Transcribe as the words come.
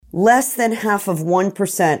Less than half of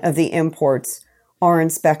 1% of the imports are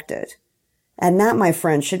inspected. And that, my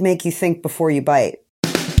friend, should make you think before you bite.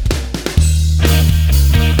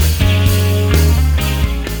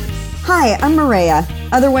 Hi, I'm Maria,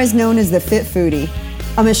 otherwise known as the Fit Foodie.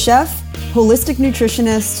 I'm a chef, holistic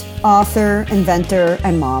nutritionist, author, inventor,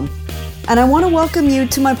 and mom. And I want to welcome you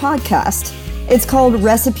to my podcast. It's called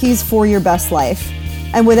Recipes for Your Best Life.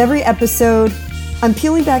 And with every episode, I'm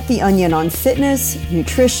peeling back the onion on fitness,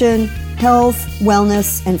 nutrition, health,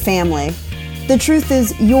 wellness, and family. The truth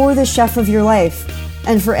is, you're the chef of your life.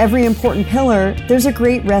 And for every important pillar, there's a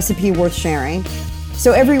great recipe worth sharing.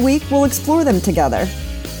 So every week, we'll explore them together.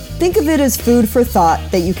 Think of it as food for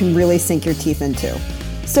thought that you can really sink your teeth into.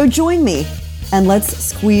 So join me, and let's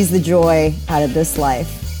squeeze the joy out of this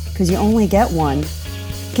life, because you only get one.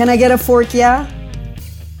 Can I get a fork, yeah?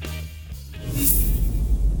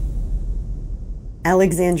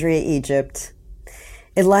 Alexandria, Egypt.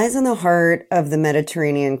 It lies in the heart of the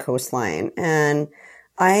Mediterranean coastline, and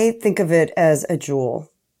I think of it as a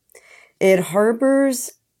jewel. It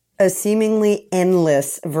harbors a seemingly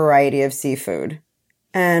endless variety of seafood,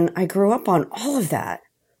 and I grew up on all of that.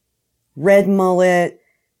 Red mullet,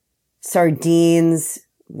 sardines,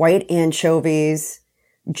 white anchovies,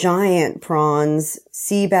 giant prawns,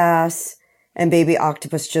 sea bass, and baby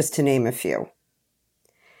octopus, just to name a few.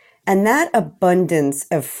 And that abundance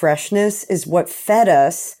of freshness is what fed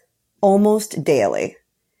us almost daily.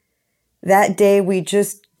 That day, we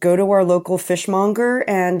just go to our local fishmonger,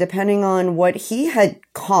 and depending on what he had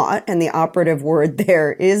caught, and the operative word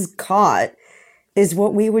there is caught, is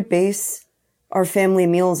what we would base our family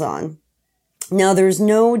meals on. Now, there's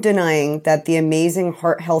no denying that the amazing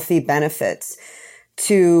heart-healthy benefits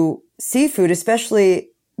to seafood,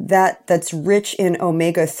 especially that's rich in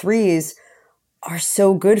omega-3s, are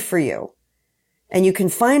so good for you. And you can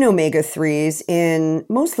find omega-3s in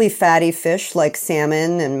mostly fatty fish like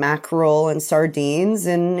salmon and mackerel and sardines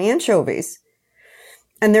and anchovies.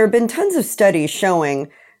 And there have been tons of studies showing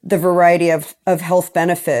the variety of health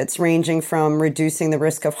benefits, ranging from reducing the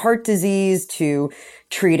risk of heart disease to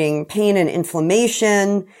treating pain and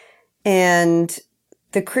inflammation. And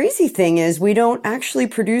the crazy thing is we don't actually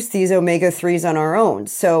produce these omega-3s on our own.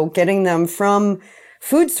 So getting them from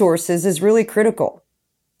food sources is really critical.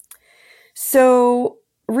 So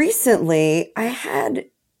recently, I had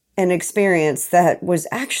an experience that was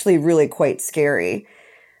actually really quite scary.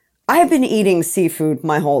 I've been eating seafood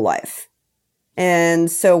my whole life. And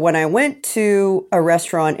so when I went to a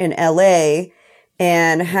restaurant in LA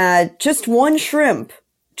and had just one shrimp,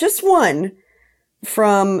 just one,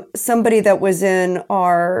 from somebody that was in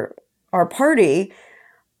our party,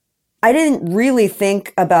 I didn't really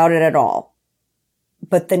think about it at all.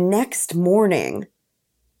 But the next morning,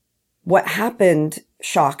 what happened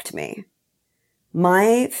shocked me.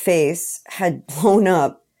 My face had blown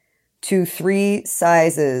up to 3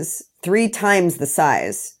 times the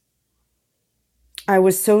size. I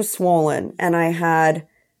was so swollen and I had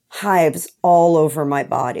hives all over my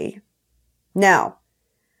body. Now,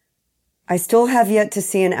 I still have yet to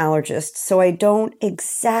see an allergist, so I don't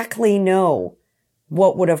exactly know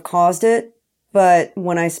what would have caused it. But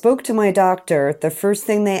when I spoke to my doctor, the first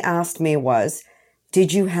thing they asked me was,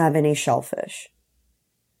 "Did you have any shellfish?"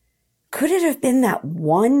 Could it have been that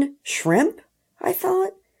one shrimp? I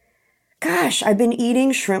thought. Gosh, I've been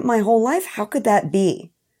eating shrimp my whole life. How could that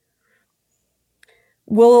be?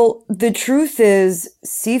 Well, the truth is,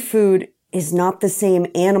 seafood is not the same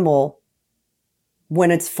animal when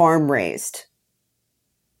it's farm raised.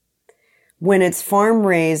 When it's farm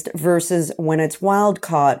raised versus when it's wild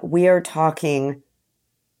caught, we are talking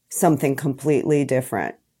something completely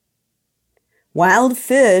different. Wild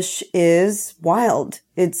fish is wild.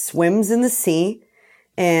 It swims in the sea,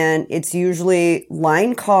 and it's usually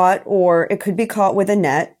line caught, or it could be caught with a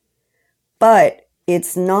net, but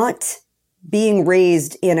it's not being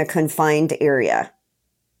raised in a confined area.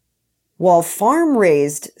 While farm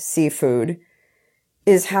raised seafood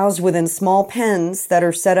is housed within small pens that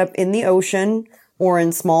are set up in the ocean or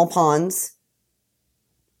in small ponds.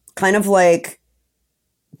 Kind of like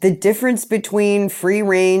the difference between free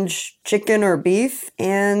range chicken or beef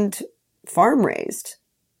and farm raised.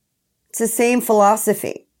 It's the same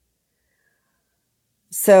philosophy.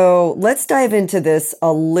 So let's dive into this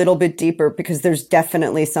a little bit deeper because there's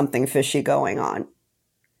definitely something fishy going on.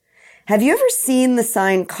 Have you ever seen the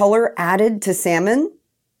sign color added to salmon?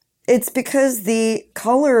 It's because the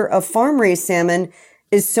color of farm-raised salmon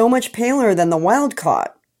is so much paler than the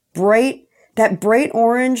wild-caught. That bright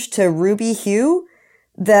orange to ruby hue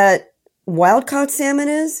that wild-caught salmon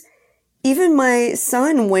Even my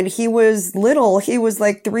son, when he was little, he was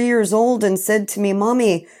like 3 years old and said to me,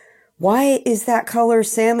 "Mommy, why is that color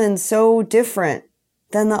salmon so different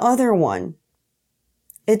than the other one?"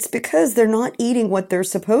 It's because they're not eating what they're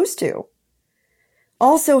supposed to.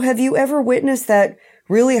 Also, have you ever witnessed that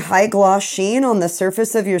really high gloss sheen on the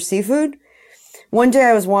surface of your seafood? One day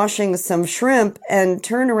I was washing some shrimp and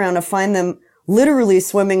turned around to find them literally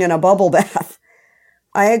swimming in a bubble bath.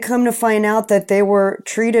 I had come to find out that they were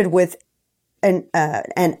treated with an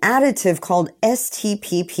additive called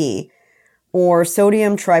STPP, or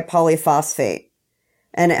sodium tripolyphosphate.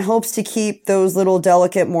 And it helps to keep those little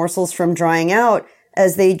delicate morsels from drying out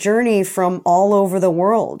as they journey from all over the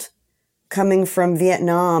world, coming from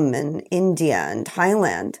Vietnam and India and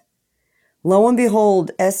Thailand. Lo and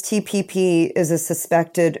behold, STPP is a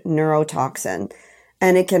suspected neurotoxin,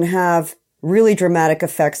 and it can have really dramatic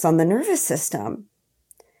effects on the nervous system.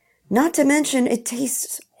 Not to mention, it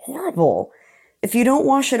tastes horrible if you don't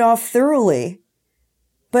wash it off thoroughly.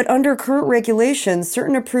 But under current regulations,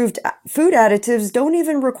 certain approved food additives don't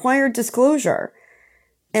even require disclosure.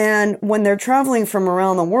 And when they're traveling from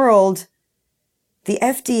around the world, the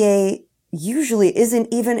FDA usually isn't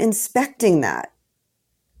even inspecting that.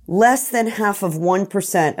 Less than half of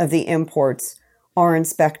 1% of the imports are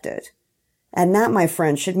inspected. And that, my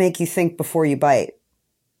friend, should make you think before you bite.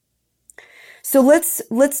 So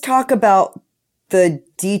let's talk about the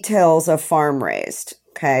details of farm raised.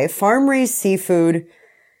 Okay, farm raised seafood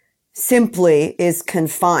simply is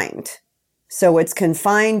confined. So it's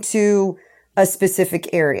confined to a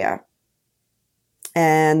specific area.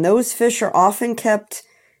 And those fish are often kept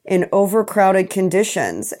in overcrowded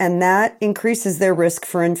conditions, and that increases their risk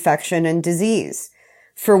for infection and disease,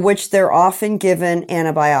 for which they're often given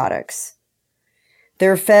antibiotics.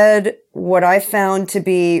 They're fed what I found to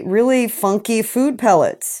be really funky food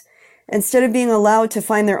pellets. Instead of being allowed to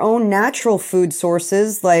find their own natural food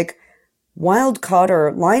sources like wild caught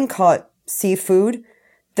or line caught seafood,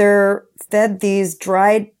 they're fed these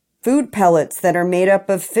dried food pellets that are made up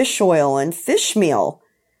of fish oil and fish meal.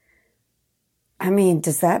 I mean,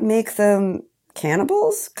 does that make them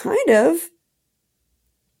cannibals? Kind of.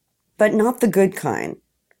 But not the good kind.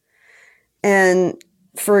 And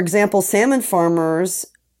for example, salmon farmers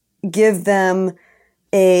give them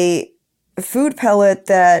a food pellet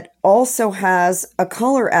that also has a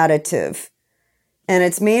color additive, and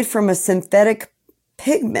it's made from a synthetic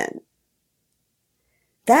pigment.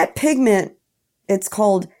 That pigment, it's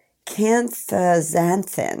called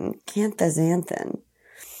canthaxanthin.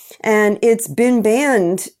 And it's been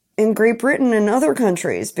banned in Great Britain and other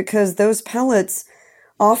countries because those pellets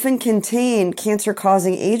often contain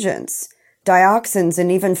cancer-causing agents, dioxins,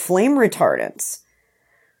 and even flame retardants.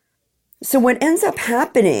 So what ends up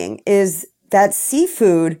happening is that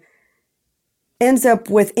seafood ends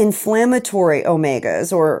up with inflammatory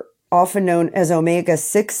omegas, or often known as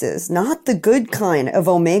omega-6s, not the good kind of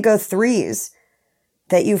omega-3s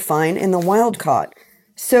that you find in the wild caught.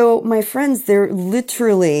 So, my friends, they're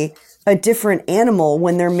literally a different animal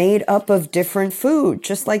when they're made up of different food.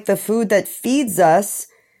 Just like the food that feeds us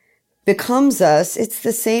becomes us, it's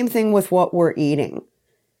the same thing with what we're eating.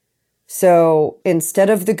 So, instead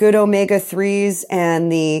of the good omega-3s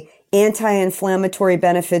and the anti-inflammatory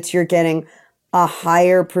benefits, you're getting a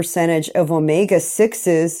higher percentage of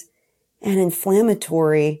omega-6s and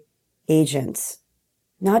inflammatory agents.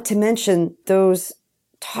 Not to mention those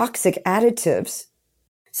toxic additives.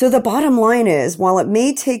 So the bottom line is, while it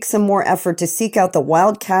may take some more effort to seek out the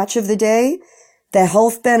wild catch of the day, the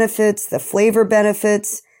health benefits, the flavor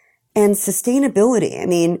benefits, and sustainability, I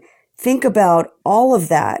mean, think about all of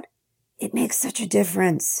that. It makes such a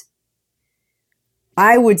difference.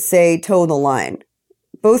 I would say toe the line,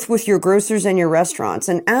 both with your grocers and your restaurants,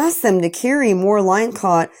 and ask them to carry more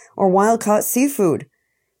line-caught or wild-caught seafood.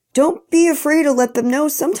 Don't be afraid to let them know.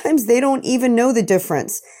 Sometimes they don't even know the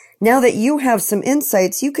difference. Now that you have some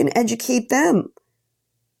insights, you can educate them.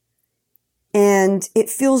 And it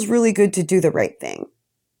feels really good to do the right thing.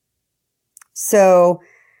 So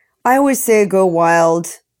I always say go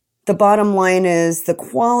wild. The bottom line is the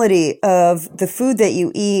quality of the food that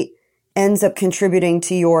you eat ends up contributing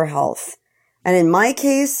to your health. And in my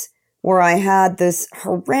case, where I had this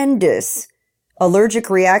horrendous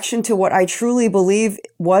allergic reaction to what I truly believe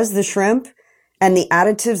was the shrimp and the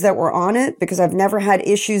additives that were on it, because I've never had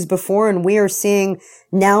issues before, and we are seeing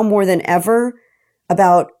now more than ever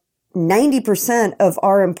about 90% of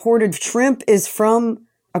our imported shrimp is from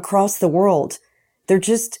across the world. There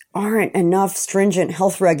just aren't enough stringent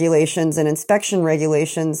health regulations and inspection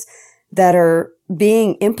regulations that are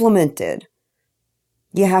being implemented.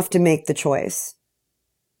 You have to make the choice.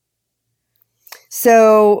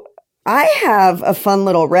 So I have a fun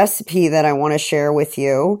little recipe that I want to share with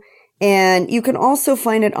you. And you can also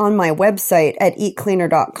find it on my website at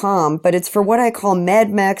eatcleaner.com, but it's for what I call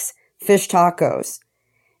Med-Mex fish tacos.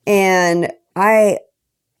 And I'm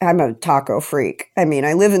a taco freak. I mean,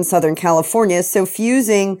 I live in Southern California, so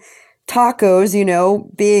fusing tacos,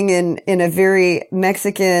 being in a very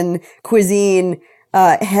Mexican cuisine,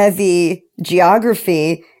 heavy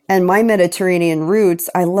geography and my Mediterranean roots,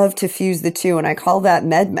 I love to fuse the two, and I call that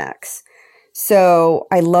Med-Mex. So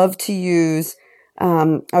I love to use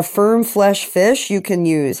a firm flesh fish. You can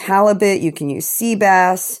use halibut, you can use sea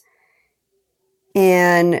bass,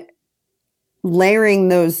 and layering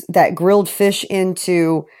that grilled fish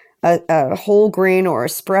into a whole grain or a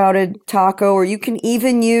sprouted taco, or you can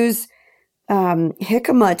even use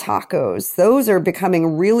jicama tacos. Those are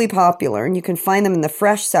becoming really popular, and you can find them in the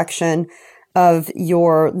fresh section of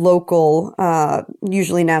your local,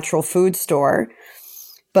 usually natural food store.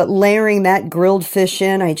 But layering that grilled fish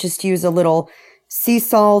in, I just use a little sea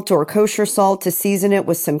salt or kosher salt to season it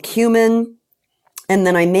with some cumin. And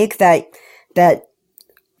then I make that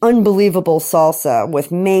unbelievable salsa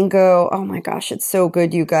with mango. Oh my gosh, it's so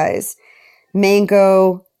good, you guys.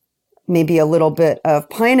 Mango, maybe a little bit of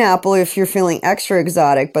pineapple if you're feeling extra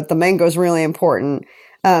exotic, but the mango is really important.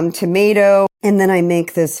 Tomato. And then I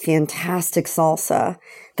make this fantastic salsa.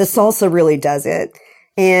 The salsa really does it.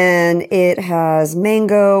 And it has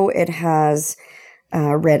mango, it has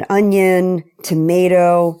red onion,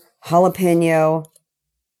 tomato, jalapeno,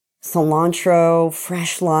 cilantro,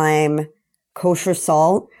 fresh lime, kosher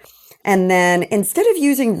salt. And then instead of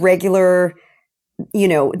using regular,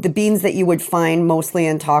 the beans that you would find mostly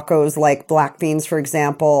in tacos, like black beans, for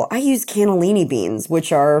example, I use cannellini beans,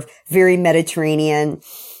 which are very Mediterranean.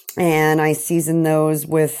 And I season those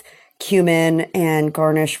with cumin and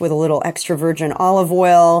garnish with a little extra virgin olive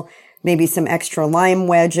oil, maybe some extra lime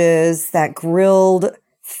wedges, that grilled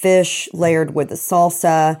fish layered with the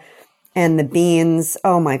salsa and the beans.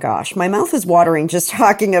 Oh my gosh, my mouth is watering just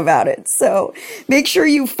talking about it. So make sure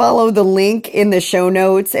you follow the link in the show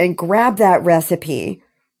notes and grab that recipe.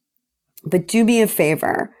 But do me a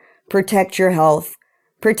favor, protect your health,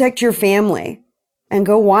 protect your family, and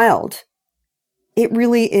go wild. It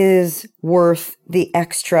really is worth the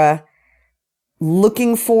extra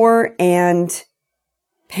looking for and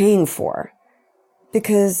paying for,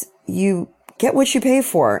 because you get what you pay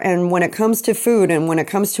for. And when it comes to food and when it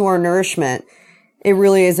comes to our nourishment, it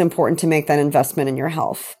really is important to make that investment in your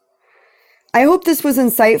health. I hope this was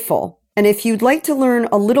insightful. And if you'd like to learn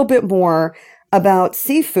a little bit more about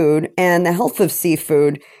seafood and the health of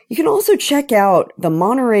seafood, you can also check out the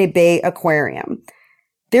Monterey Bay Aquarium.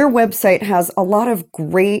 Their website has a lot of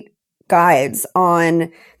great guides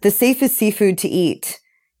on the safest seafood to eat.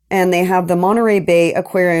 And they have the Monterey Bay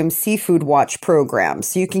Aquarium Seafood Watch program.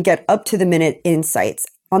 So you can get up-to-the-minute insights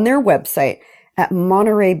on their website at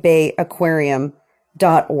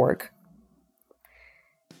montereybayaquarium.org.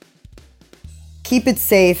 Keep it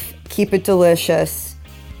safe, keep it delicious,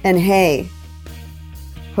 and hey,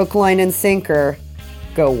 hook, line, and sinker,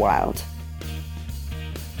 go wild.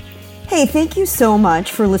 Hey, thank you so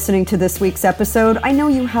much for listening to this week's episode. I know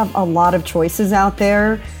you have a lot of choices out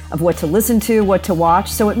there of what to listen to, what to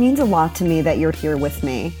watch, so it means a lot to me that you're here with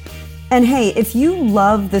me. And hey, if you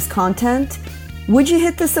love this content, would you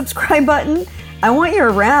hit the subscribe button? I want you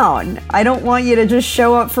around. I don't want you to just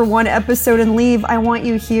show up for one episode and leave. I want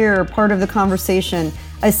you here, part of the conversation,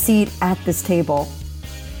 a seat at this table.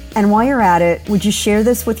 And while you're at it, would you share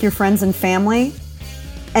this with your friends and family?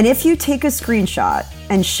 And if you take a screenshot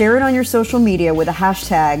and share it on your social media with a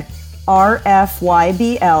hashtag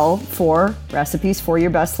RFYBL for Recipes for Your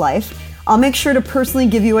Best Life, I'll make sure to personally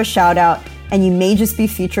give you a shout out, and you may just be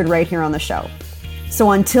featured right here on the show.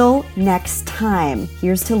 So until next time,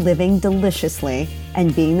 here's to living deliciously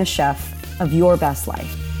and being the chef of your best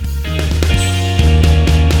life.